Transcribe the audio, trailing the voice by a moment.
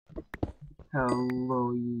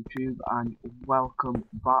Hello YouTube and welcome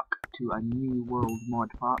back to a new world mod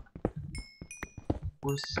pack.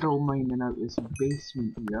 We're still mining out this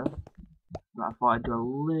basement here, but I thought I'd do a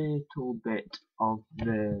little bit of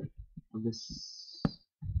this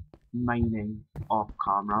mining off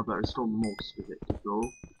camera, but there's still most of it to go.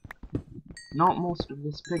 Not most of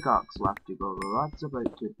this pickaxe left to go though, that's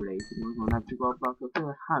about to break and we're gonna have to go back up to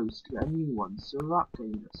the house to get a new one, so that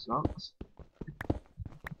kinda sucks.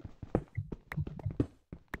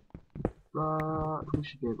 But we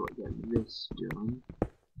should be able to get this done.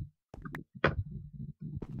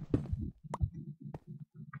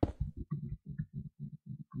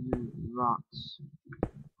 That's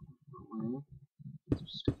away.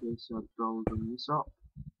 Just a case of building this up.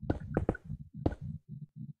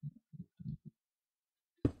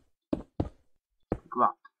 Like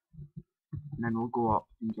that. And then we'll go up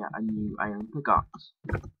and get a new iron pickaxe.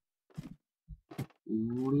 We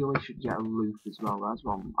really should get a roof as well, that's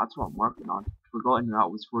what I'm working on. Forgotten that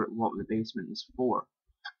was for what the basement is for.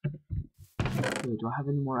 Okay, do I have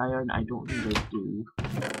any more iron? I don't think I do.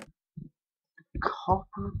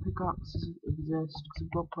 Copper pickaxes exist? Because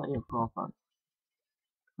I've got plenty of copper.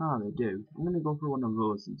 Ah, they do. I'm gonna go for one of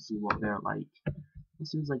those and see what they're like. It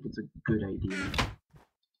seems like it's a good idea.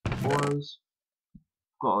 Ores.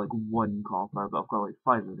 Got like one copper, but I've got like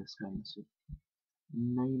 5 of this kind, so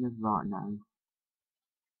 9 of that now.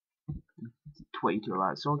 22 of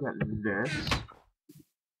that, so I'll get this.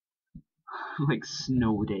 Like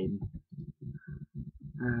snowed in.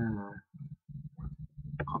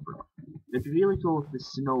 Copper. It'd be really cool if the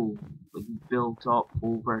snow like built up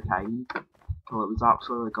over time till it was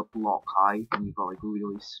actually like a block high and you got like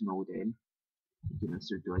really snowed in. You can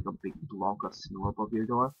sort of do like a big block of snow above your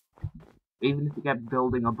door. Even if you get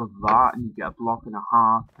building above that and you get a block and a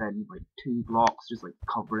half, then like 2 blocks just like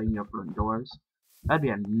covering your front doors. That'd be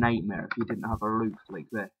a nightmare if you didn't have a roof like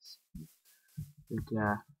this. But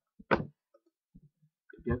it'd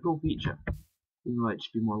be a cool feature, even though it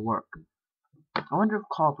should be more work. I wonder if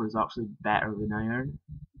copper is actually better than iron.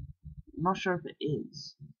 I'm not sure if it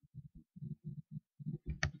is.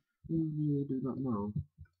 I really do not know.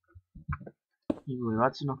 Anyway,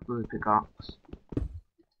 that's enough for the pickaxe.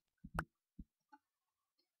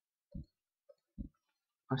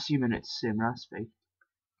 Assuming it's the same recipe.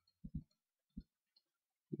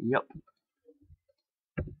 Yep.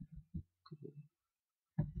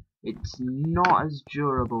 It's not as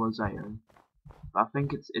durable as iron, but I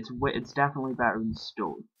think it's definitely better than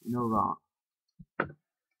stone. You know that.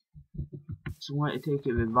 So I'm going to take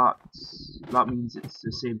it with that means it's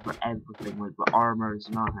the same for everything, like the armor is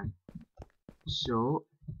nothing. So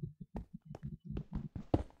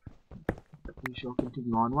we shall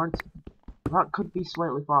continue onwards. That could be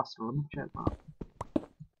slightly faster. Let me check that.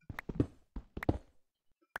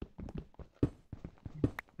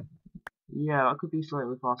 Yeah, that could be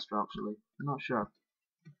slightly faster actually. I'm not sure.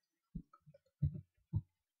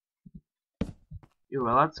 Yeah,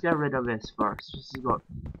 well, let's get rid of this first. This has got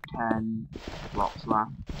 10 blocks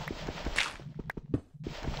left.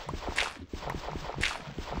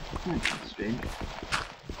 That's strange.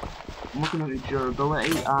 I'm looking at the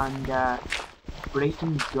durability and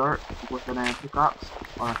breaking dirt with an iron pickaxe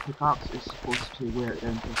or a pickaxe is supposed to wear it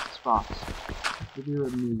down just as fast. If you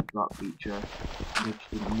remove that feature, which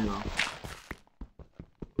you didn't know.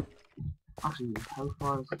 Actually, how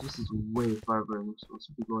far is it? This is way further than we're supposed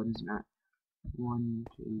to be going, isn't it? 1,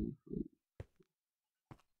 2, 3.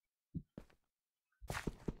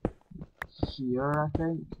 Here, I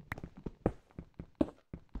think.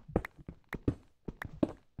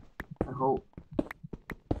 I hope.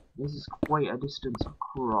 This is quite a distance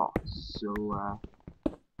across, so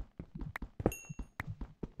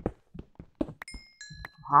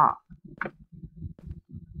ha!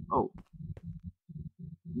 Oh.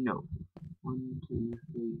 No. 1, 2,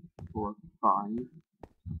 3, 4, 5. 1,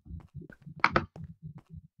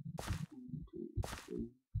 2, 3,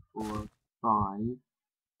 4, 5.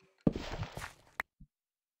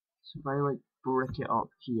 So if I like brick it up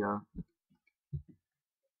here,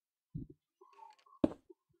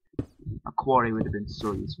 a quarry would have been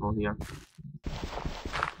so useful here.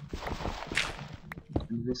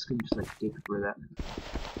 And this can just like dig through it.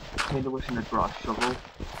 Kinda wishing I'd brought a shovel,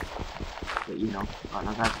 but you know, not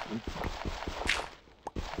enough everything.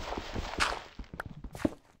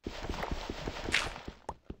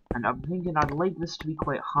 And I'm thinking I'd like this to be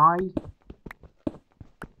quite high,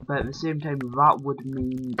 but at the same time that would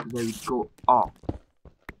mean they would go up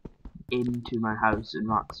into my house, and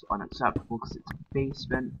that's unacceptable because it's a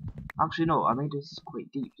basement. Actually no, I made this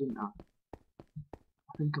quite deep, didn't I?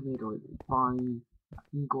 I think I made it like 5. I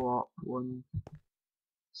can go up 1,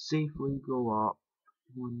 safely go up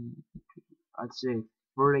one, two, I'd say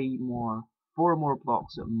 4 more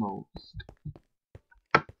blocks at most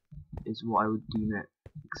is what I would deem it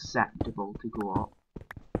acceptable to go up.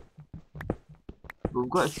 But we've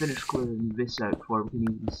got to finish clearing this out before we can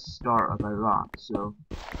even start about that, so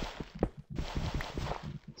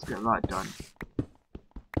let's get that done.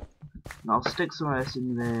 Now I'll stick some of this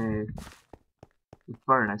in the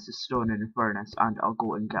furnace, the stone in the furnace, and I'll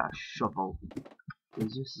go and get a shovel.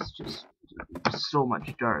 Because this is just so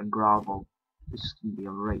much dirt and gravel. This is going to be a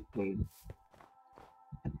right pain.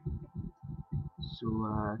 So,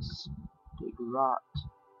 stick that.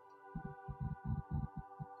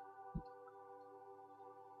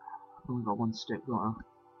 I've only got one stick, don't I?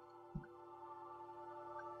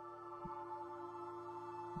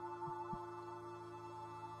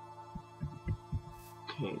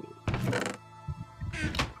 Okay.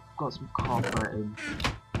 Got some copper in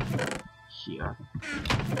here.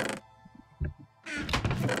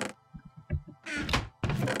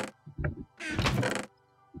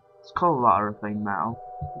 Let's call that a refined metal.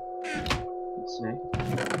 Let's see.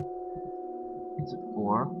 Is it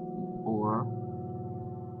ore? Ore.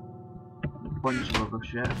 A bunch of other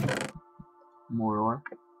shit. More ore.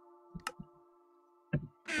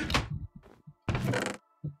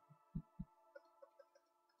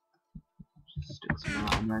 Just stick some of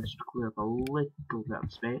that in there just to clear up a little bit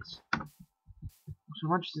of space. So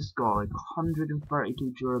much this got, like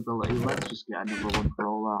 132 durability. Let's just get another one for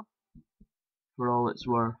all that. For all it's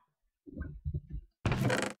worth.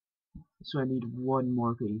 So I need one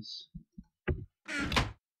more piece.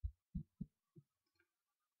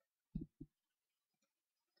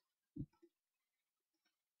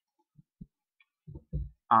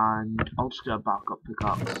 And I'll just get a backup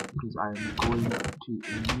pickaxe because I am going to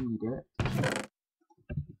need it.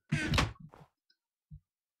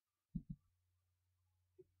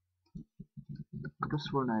 I could have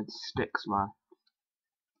sworn I had sticks left.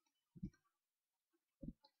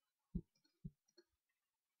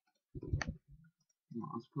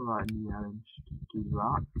 Let's put that in there and do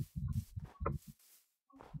that.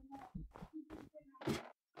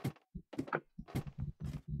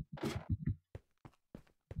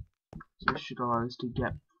 So this should allow us to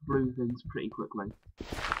get through things pretty quickly.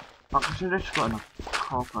 I should have just got enough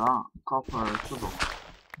copper shovel.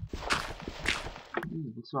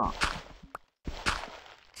 What's that?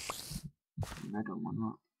 I don't want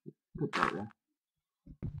that. Put that there.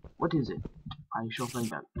 What is it? I shall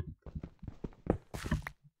find out.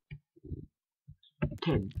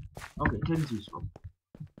 Tin. Okay, tin's useful.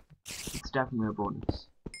 It's definitely a bonus.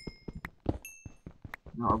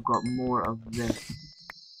 Now I've got more of this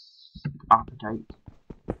appetite.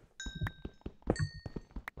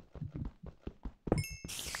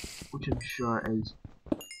 Which I'm sure is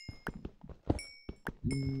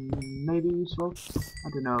maybe useful? I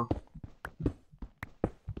don't know.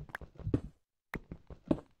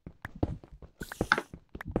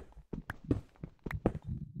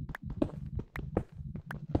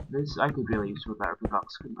 This I could really use for a better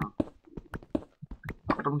pickaxe, couldn't I?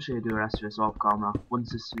 But I'm sure I'll do the rest of this off camera.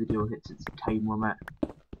 Once this video hits its time limit,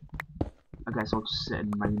 I guess I'll just sit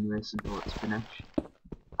and mine this until it's finished.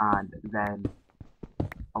 And then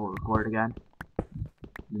I'll record again.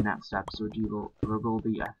 In the next episode there will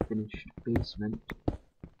be a finished basement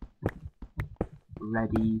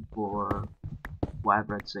ready for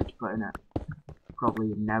whatever I'd say to put in it.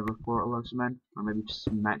 Probably a nether portal or something, or maybe just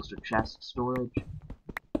some extra chest storage.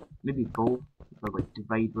 Maybe both, if I like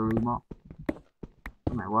divide the room up.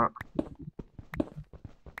 That might work.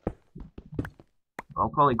 I'll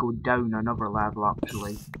probably go down another level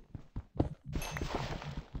actually.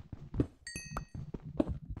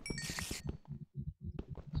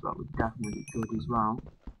 So that would definitely be good as well.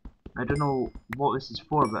 I don't know what this is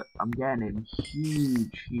for, but I'm getting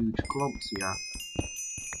huge clumps here.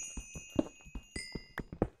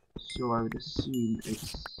 So I would assume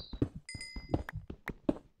it's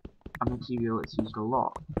a material that's used a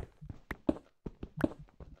lot.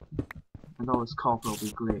 And all this copper will be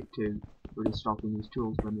great too, really stopping these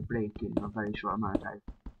tools when they break in a very short amount of time.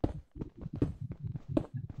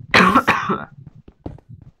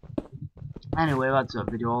 Anyway, that's a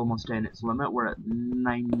video almost in its limit. We're at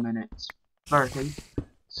 9 minutes 30.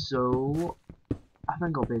 So I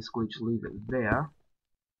think I'll basically just leave it there.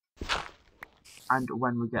 And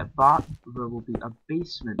when we get back, there will be a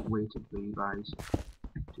basement waiting for you guys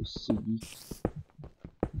to see.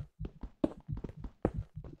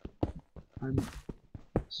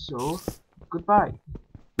 So, goodbye,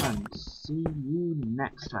 and see you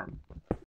next time.